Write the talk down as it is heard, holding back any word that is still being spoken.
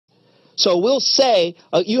So we'll say,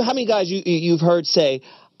 how many guys you've heard say,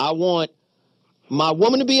 I want my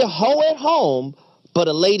woman to be a hoe at home, but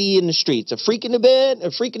a lady in the streets, a freak in the bed,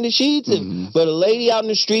 a freak in the sheets, but a lady out in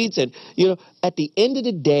the streets. And, at the end of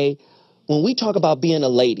the day, when we talk about being a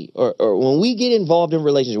lady or when we get involved in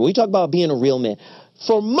relationships, when we talk about being a real man,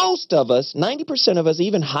 for most of us, 90% of us,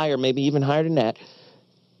 even higher, maybe even higher than that,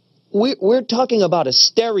 we're talking about a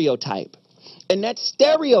stereotype. And that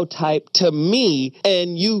stereotype to me,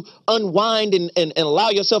 and you unwind and allow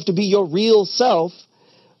yourself to be your real self,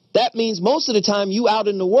 that means most of the time you out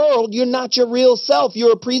in the world, you're not your real self.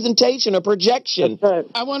 You're a presentation, a projection. That's right.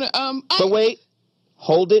 I want to, But wait,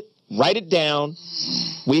 hold it, write it down.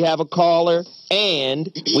 We have a caller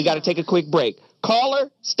and we got to take a quick break.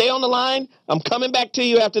 Caller, stay on the line. I'm coming back to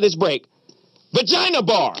you after this break. Vagina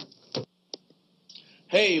Bar.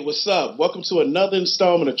 Hey, what's up? Welcome to another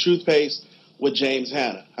installment of Truth Paste with James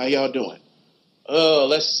Hanna. How y'all doing?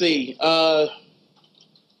 Let's see.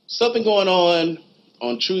 Something going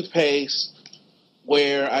on Truth Paste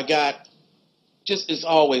where I got, just as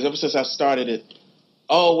always, ever since I started it,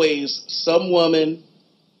 always some woman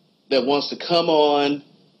that wants to come on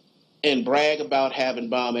and brag about having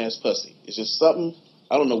bomb-ass pussy. It's just something,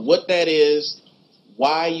 I don't know what that is,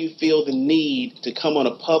 why you feel the need to come on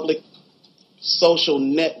a public social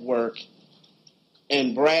network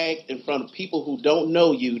and brag in front of people who don't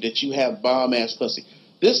know you that you have bomb-ass pussy.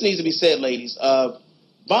 This needs to be said, ladies.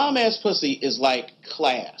 Bomb-ass pussy is like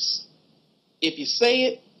class. If you say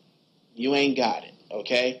it, you ain't got it,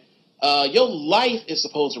 okay? Your life is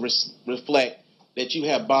supposed to reflect that you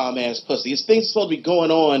have bomb-ass pussy. It's things supposed to be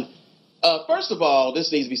going on. First of all,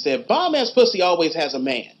 this needs to be said, bomb-ass pussy always has a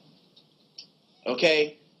man,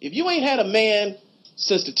 okay? If you ain't had a man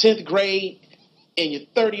since the 10th grade and you're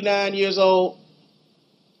 39 years old,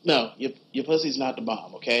 no, your pussy's not the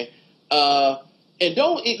bomb, okay? And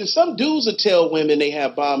if some dudes will tell women they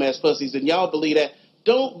have bomb-ass pussies, and y'all believe that,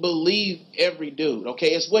 don't believe every dude, okay?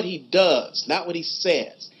 It's what he does, not what he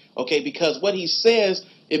says, okay? Because what he says,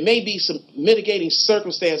 it may be some mitigating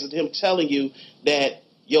circumstances of him telling you that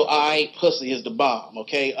your pussy is the bomb,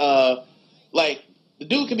 okay? Like, the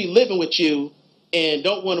dude could be living with you and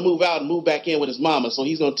don't want to move out and move back in with his mama, so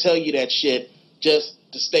he's going to tell you that shit just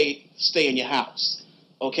to stay in your house.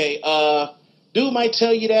 Okay, dude might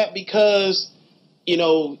tell you that because,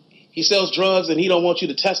 he sells drugs and he don't want you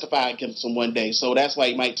to testify against him one day. So that's why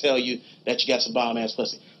he might tell you that you got some bomb-ass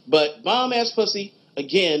pussy. But bomb-ass pussy,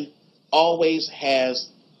 again, always has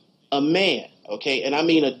a man, okay? And I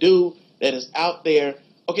mean a dude that is out there,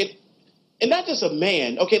 okay? And not just a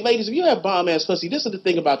man. Okay, ladies, if you have bomb-ass pussy, this is the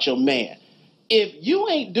thing about your man. If you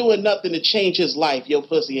ain't doing nothing to change his life, your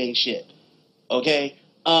pussy ain't shit, okay?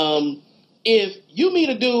 If you meet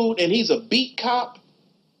a dude and he's a beat cop,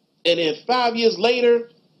 and then 5 years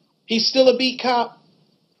later, he's still a beat cop,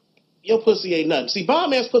 your pussy ain't nothing. See,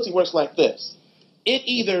 bomb-ass pussy works like this. It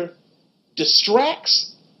either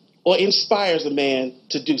distracts or inspires a man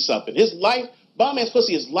to do something. Bomb-ass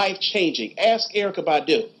pussy is life-changing. Ask Erykah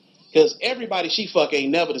Badu. Because everybody she fuck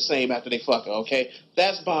ain't never the same after they fuck her, okay?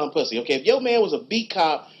 That's bomb pussy, okay? If your man was a beat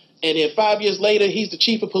cop, and then 5 years later, he's the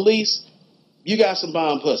chief of police, you got some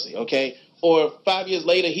bomb pussy, okay? Or 5 years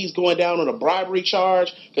later, he's going down on a bribery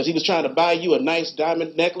charge because he was trying to buy you a nice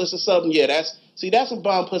diamond necklace or something. Yeah, that's what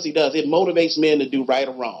bomb pussy does. It motivates men to do right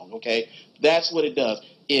or wrong, okay? That's what it does.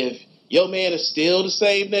 If your man is still the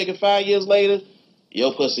same nigga 5 years later,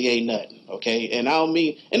 your pussy ain't nothing, okay? And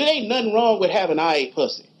it ain't nothing wrong with having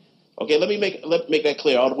pussy, okay? Let me make that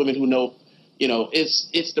clear. All the women who know,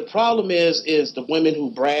 it's the problem is the women who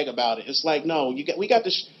brag about it. It's like, no,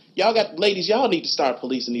 ladies, y'all need to start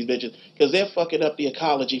policing these bitches because they're fucking up the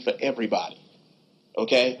ecology for everybody.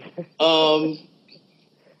 Okay?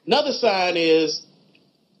 Another sign is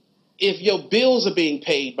if your bills are being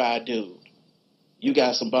paid by a dude, you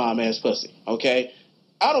got some bomb-ass pussy. Okay?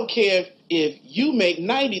 I don't care if you make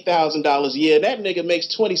 $90,000 a year, that nigga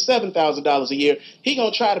makes $27,000 a year, he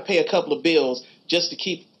gonna try to pay a couple of bills just to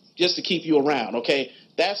keep you around. Okay?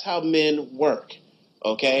 That's how men work.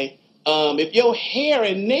 Okay? If your hair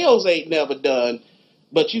and nails ain't never done,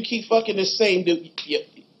 but you keep fucking the same dude,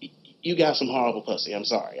 you got some horrible pussy. I'm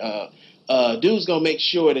sorry. Dude's gonna make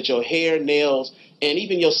sure that your hair, nails, and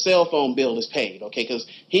even your cell phone bill is paid, okay? Because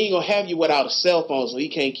he ain't gonna have you without a cell phone, so he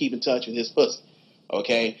can't keep in touch with his pussy,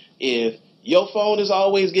 okay? If your phone is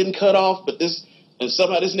always getting cut off, and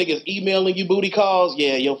somehow this nigga's emailing you booty calls,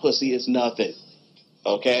 yeah, your pussy is nothing,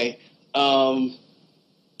 okay?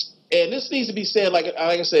 And this needs to be said, like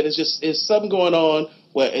I said, it's something going on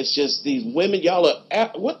where it's just these women, y'all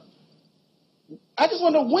are, what? I just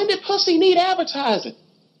wonder, when did pussy need advertising?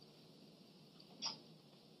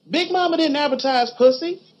 Big Mama didn't advertise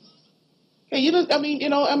pussy. Hey, and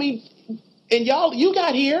you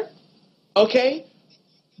got here, okay?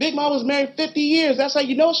 Big Mama was married 50 years. That's how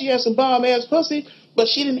you know she had some bomb-ass pussy, but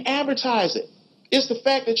she didn't advertise it. It's the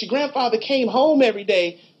fact that your grandfather came home every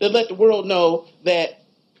day that let the world know that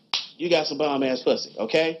you got some bomb-ass pussy,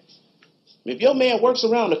 okay? If your man works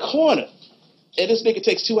around the corner and this nigga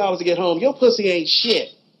takes 2 hours to get home, your pussy ain't shit,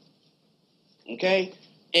 okay?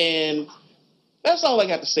 And that's all I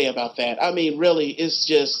got to say about that. I mean, really, it's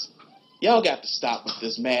just, y'all got to stop with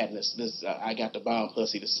this madness. This I got the bomb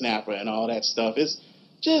pussy, the snapper, and all that stuff. It's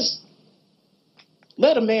just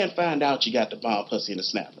let a man find out you got the bomb pussy and the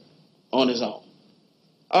snapper on his own.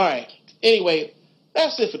 All right. Anyway,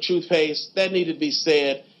 that's it for Truth Paste. That needed to be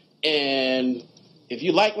said. And if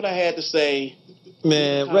you like what I had to say,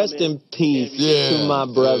 man, rest in peace to my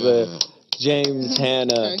brother, James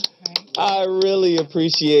Hanna. I really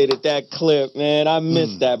appreciated that clip, man. I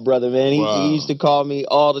miss that brother, man. He used to call me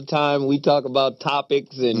all the time. We talk about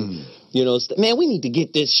topics and, man, we need to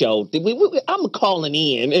get this show. I'm calling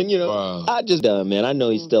in. And, I just, man, I know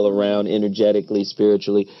he's still around energetically,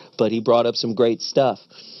 spiritually, but he brought up some great stuff.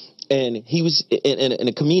 And he was in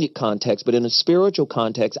a comedic context, but in a spiritual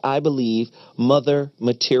context, I believe mother,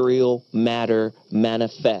 material, matter,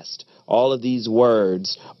 manifest. All of these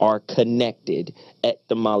words are connected,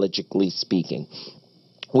 etymologically speaking.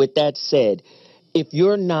 With that said, if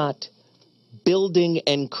you're not building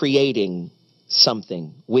and creating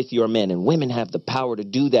something with your men, and women have the power to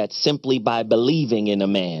do that simply by believing in a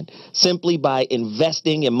man, simply by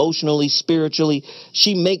investing emotionally, spiritually,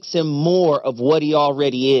 she makes him more of what he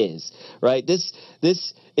already is, right? This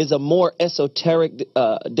is a more esoteric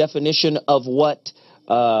definition of what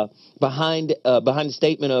behind the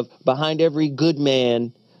statement of behind every good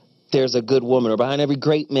man there's a good woman, or behind every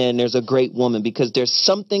great man there's a great woman, because there's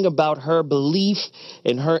something about her belief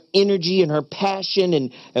and her energy and her passion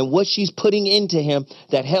and what she's putting into him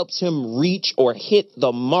that helps him reach or hit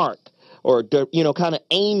the mark, or kind of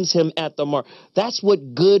aims him at the mark. That's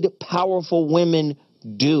what good, powerful women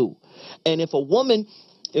do. And if a woman,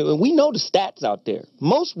 we know the stats out there,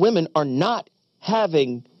 most women are not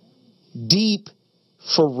having deep,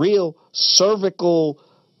 for real, cervical,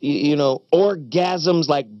 orgasms,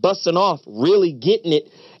 like busting off, really getting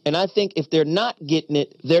it. And I think if they're not getting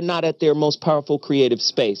it, they're not at their most powerful creative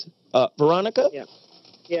space. Veronica? Yeah.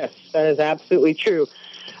 Yes, that is absolutely true.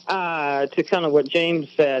 To kind of what James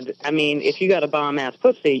said, I mean, if you got a bomb-ass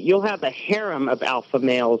pussy, you'll have a harem of alpha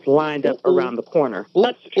males lined up around the corner.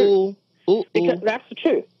 That's the truth. Because that's the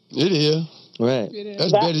truth. It is. Right.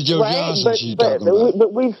 That's Betty Joe Johnson she's talking about.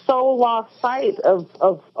 But we've so lost sight of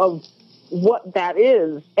what that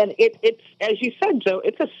is, and it's as you said, Joe.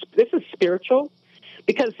 This is spiritual,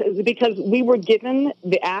 because we were given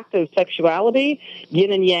the act of sexuality,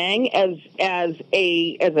 yin and yang, as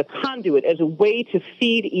a conduit, as a way to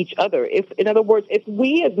feed each other. In other words, if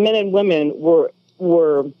we as men and women were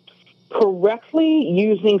correctly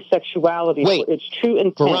using sexuality for its true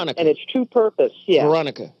intent, Veronica, and its true purpose,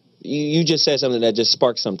 Veronica. You just said something that just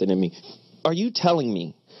sparked something in me. Are you telling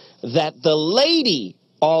me that the lady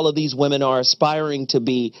all of these women are aspiring to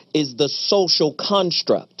be is the social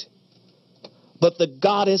construct, but the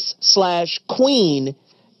goddess/queen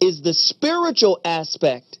is the spiritual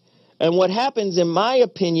aspect? And what happens, in my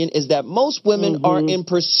opinion, is that most women are in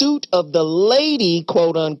pursuit of the lady,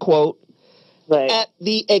 quote unquote, at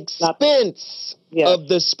the expense of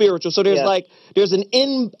the spiritual. So there's an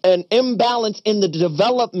imbalance in the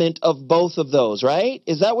development of both of those, right?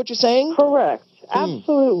 Is that what you're saying? Correct.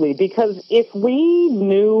 Absolutely. Because if we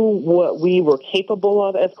knew what we were capable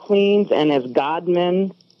of as queens and as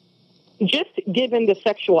godmen, just given the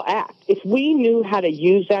sexual act, if we knew how to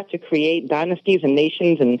use that to create dynasties and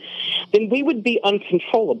nations, then we would be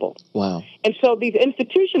uncontrollable. Wow. And so these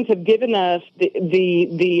institutions have given us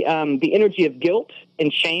the energy of guilt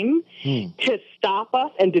and shame to stop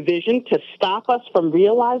us, and division to stop us from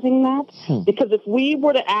realizing that. Because if we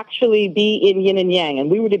were to actually be in yin and yang, and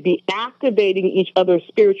we were to be activating each other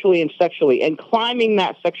spiritually and sexually and climbing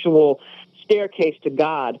that sexual staircase to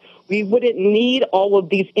God, we wouldn't need all of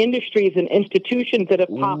these industries and institutions that have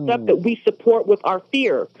popped up that we support with our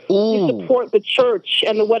fear. We support the church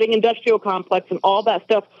and the wedding industrial complex and all that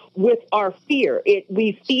stuff with our fear.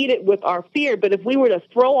 We feed it with our fear. But if we were to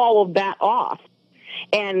throw all of that off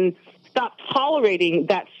and stop tolerating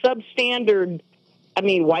that substandard,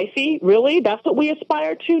 wifey, really? That's what we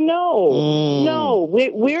aspire to? No. No.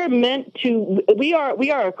 We're meant to, we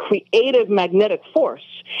are a creative magnetic force.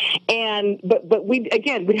 But we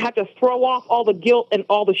have to throw off all the guilt and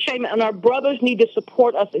all the shame, and our brothers need to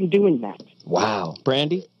support us in doing that. Wow.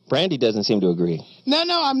 Brandy? Brandy doesn't seem to agree. No,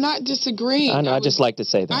 I'm not disagreeing. I know. I just like to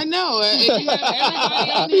say that. I know. If you have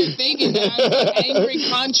everybody on here thinking that I'm an angry,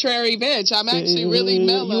 contrary bitch, I'm actually really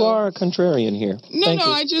mellow. You are a contrarian here. No, Thank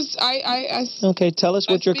you. I Okay, tell us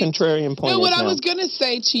what your contrarian point is. No, what I was going to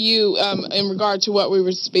say to you in regard to what we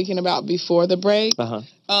were speaking about before the break,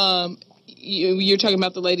 you're talking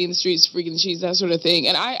about the lady in the streets freaking the sheets, that sort of thing.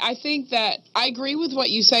 And I think that I agree with what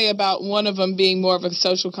you say about one of them being more of a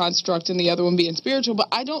social construct and the other one being spiritual, but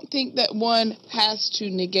I don't think that one has to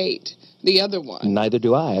negate the other one. Neither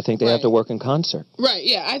do I. I think they have to work in concert. Right,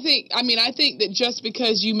 yeah. I think that just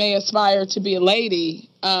because you may aspire to be a lady,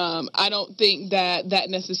 I don't think that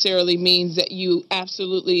necessarily means that you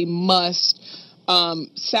absolutely must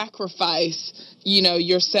sacrifice,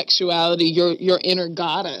 your sexuality, your inner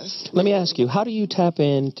goddess. Let me ask you, how do you check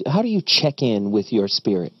in with your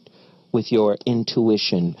spirit, with your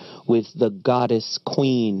intuition, with the goddess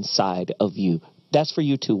queen side of you? That's for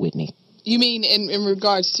you too, Whitney. You mean in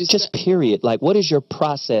regards to... Just period. Like, what is your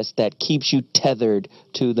process that keeps you tethered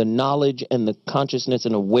to the knowledge and the consciousness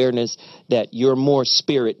and awareness that you're more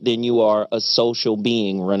spirit than you are a social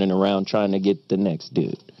being running around trying to get the next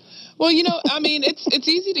dude? Well, it's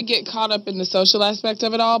easy to get caught up in the social aspect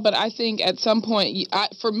of it all, but I think at some point,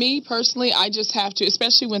 for me personally, I just have to,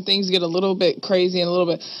 especially when things get a little bit crazy and a little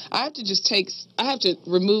bit, I have to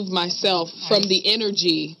remove myself from the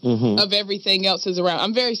energy of everything else is around.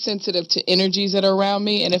 I'm very sensitive to energies that are around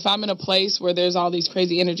me, and if I'm in a place where there's all these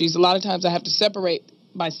crazy energies, a lot of times I have to separate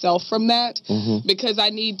myself from that because I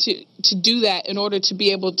need to do that in order to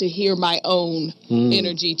be able to hear my own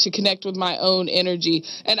energy, to connect with my own energy.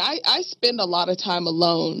 And I spend a lot of time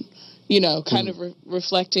alone, kind of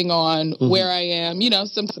reflecting on where I am,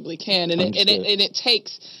 sometimes can. And it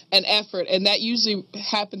takes an effort. And that usually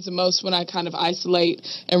happens the most when I kind of isolate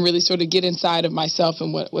and really sort of get inside of myself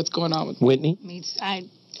and what's going on with me. Whitney?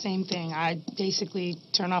 Same thing. I basically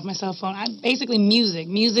turn off my cell phone.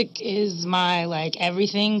 Music is my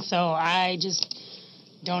everything. So I just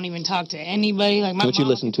don't even talk to anybody. Like what you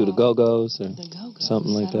listen to, the Go-Go's or the Go-Go's,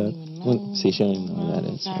 something like that? See, she don't know what that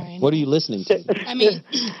is. Sorry. What are you listening to? I mean,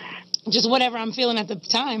 just whatever I'm feeling at the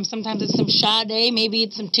time. Sometimes it's some Sade, maybe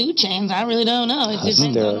it's some 2 Chainz. I really don't know. It just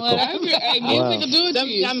depends on what music will do it to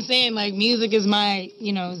you. I'm saying music is my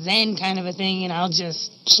zen kind of a thing, and I'll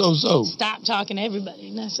just stop talking to everybody,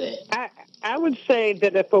 and that's it. I would say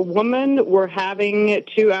that if a woman were having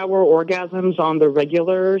 2-hour orgasms on the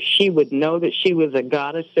regular, she would know that she was a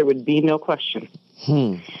goddess. There would be no question.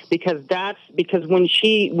 Because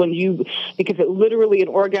it literally, an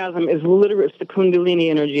orgasm is literally, it's the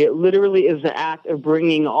Kundalini energy. It literally is the act of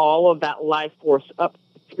bringing all of that life force up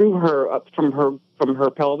through her, up from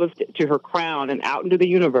her pelvis to her crown and out into the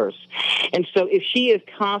universe. And so if she is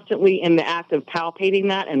constantly in the act of palpating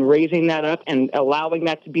that and raising that up and allowing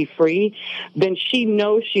that to be free, then she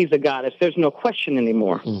knows she's a goddess. There's no question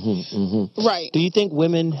anymore. Right. Do you think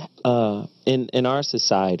women in our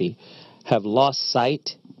society have lost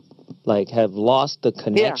sight, have lost the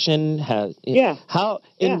connection?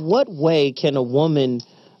 In what way can a woman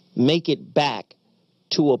make it back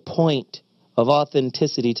to a point of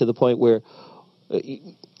authenticity, to the point where,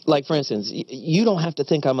 for instance, you don't have to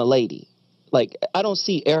think I'm a lady. I don't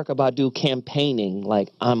see Erykah Badu campaigning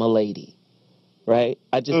like I'm a lady, right?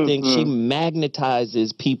 I just think she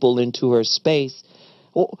magnetizes people into her space.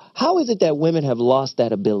 Well, how is it that women have lost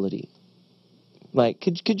that ability?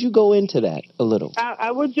 Could you go into that a little?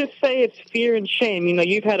 I would just say it's fear and shame.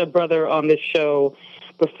 You've had a brother on this show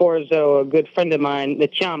before, Zoe, a good friend of mine,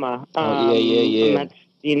 Nichama. Yeah. And that's,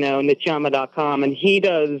 Nichama.com. And he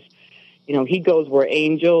does, he goes where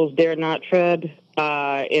angels dare not tread,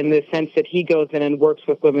 in the sense that he goes in and works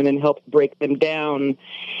with women and helps break them down.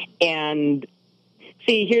 And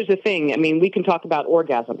see, here's the thing. I mean, we can talk about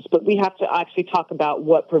orgasms, but we have to actually talk about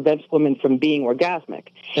what prevents women from being orgasmic.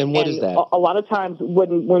 And what is that? A lot of times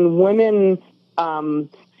when women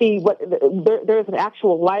there's an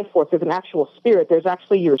actual life force, there's an actual spirit, there's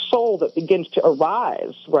actually your soul that begins to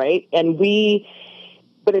arise, right?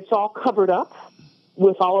 But it's all covered up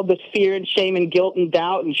with all of this fear and shame and guilt and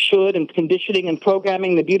doubt and should and conditioning and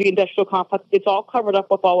programming, the beauty industrial complex. It's all covered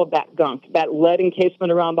up with all of that gunk, that lead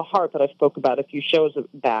encasement around the heart that I spoke about a few shows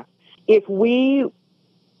back.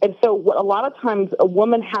 And so a lot of times a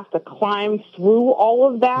woman has to climb through all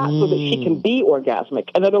of that so that she can be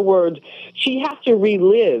orgasmic. In other words, she has to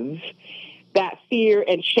relive that fear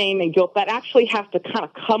and shame and guilt that actually has to kind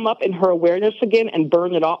of come up in her awareness again and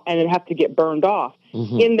burn it off, and it has to get burned off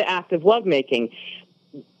in the act of lovemaking.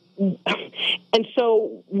 And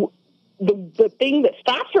so the thing that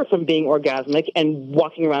stops her from being orgasmic and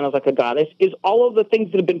walking around as like a goddess is all of the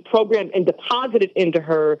things that have been programmed and deposited into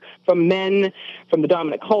her from men, from the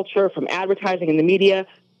dominant culture, from advertising and the media.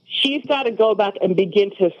 She's got to go back and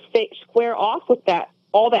begin to square off with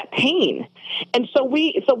all that pain. And so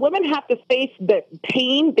women have to face the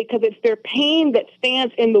pain because it's their pain that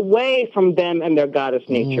stands in the way from them and their goddess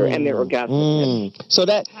nature and their orgasmicness. So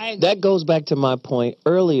that goes back to my point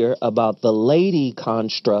earlier about the lady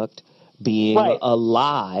construct being a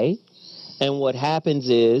lie. And what happens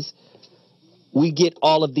is we get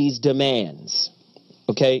all of these demands.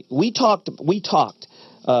 Okay? We talked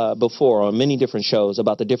before on many different shows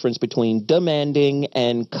about the difference between demanding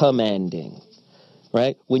and commanding.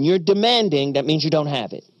 Right? When you're demanding, that means you don't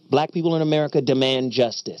have it. Black people in America demand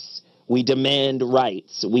justice. We demand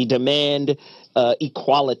rights. We demand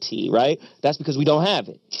equality, right? That's because we don't have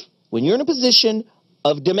it. When you're in a position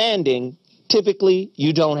of demanding, typically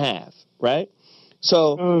you don't have, right?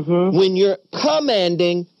 So when you're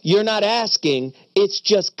commanding, you're not asking. It's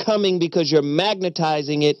just coming because you're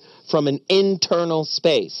magnetizing it from an internal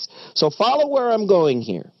space. So follow where I'm going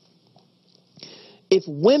here. If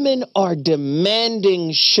women are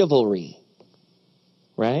demanding chivalry,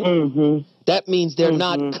 right? That means they're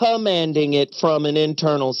not commanding it from an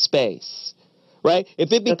internal space, right?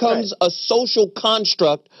 If it becomes a social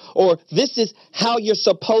construct or this is how you're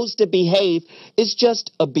supposed to behave, it's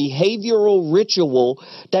just a behavioral ritual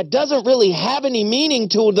that doesn't really have any meaning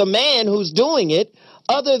to the man who's doing it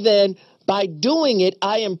other than by doing it,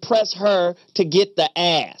 I impress her to get the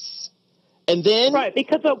ass. And then... Right,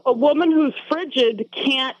 because a woman who's frigid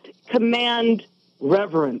can't command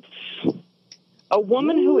reverence. A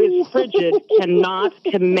woman who is frigid cannot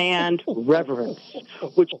command reverence,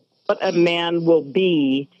 which is what a man will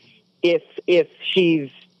be if she's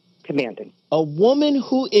commanding. A woman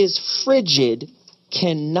who is frigid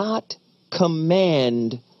cannot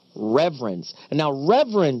command reverence. And now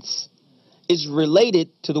reverence is related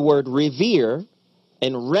to the word revere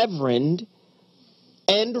and reverend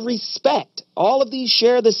and respect. All of these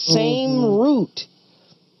share the same root.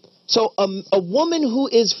 So a woman who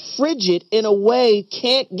is frigid in a way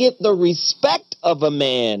can't get the respect of a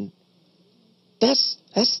man. That's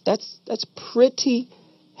pretty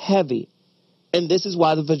heavy. And this is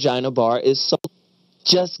why the vagina bar is so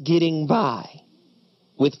just getting by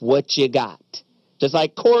with what you got. Just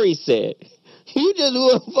like Corey said, you just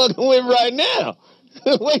want to fucking win right now.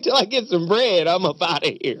 Wait till I get some bread. I'm up out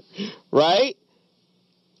of here. Right?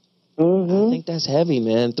 I think that's heavy,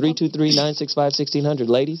 man. 323-965-1600,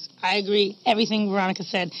 ladies. I agree. Everything Veronica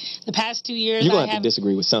said. The past 2 years, you're going to have to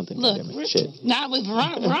disagree with something. Look, not with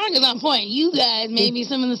Veronica. Veronica's on point. You guys, maybe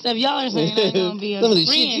some of the stuff y'all are saying ain't going to be a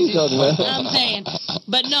friend. I'm saying.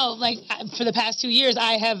 But no, like, for the past 2 years,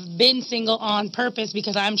 I have been single on purpose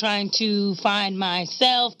because I'm trying to find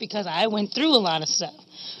myself because I went through a lot of stuff.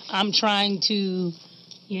 I'm trying to,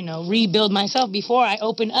 rebuild myself before I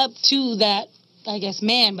open up to that, I guess,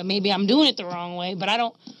 man, but maybe I'm doing it the wrong way. But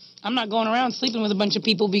I'm not going around sleeping with a bunch of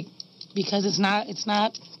people because it's not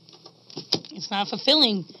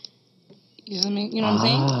fulfilling. You know what I'm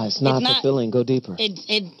saying? It's not fulfilling. Go deeper.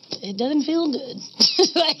 It doesn't feel good.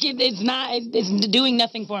 Like it's doing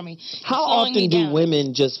nothing for me. How often do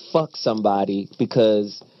women just fuck somebody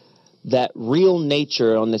because that real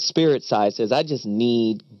nature on the spirit side says, I just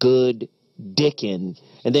need good dicking.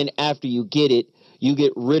 And then after you get it, you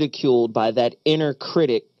get ridiculed by that inner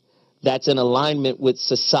critic that's in alignment with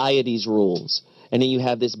society's rules. And then you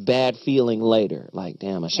have this bad feeling later. Like,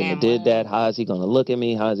 damn, I shouldn't have did that. How is he going to look at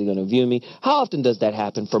me? How is he going to view me? How often does that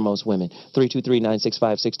happen for most women?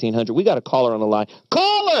 323-965-1600. We got a caller on the line.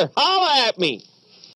 Caller, holla at me.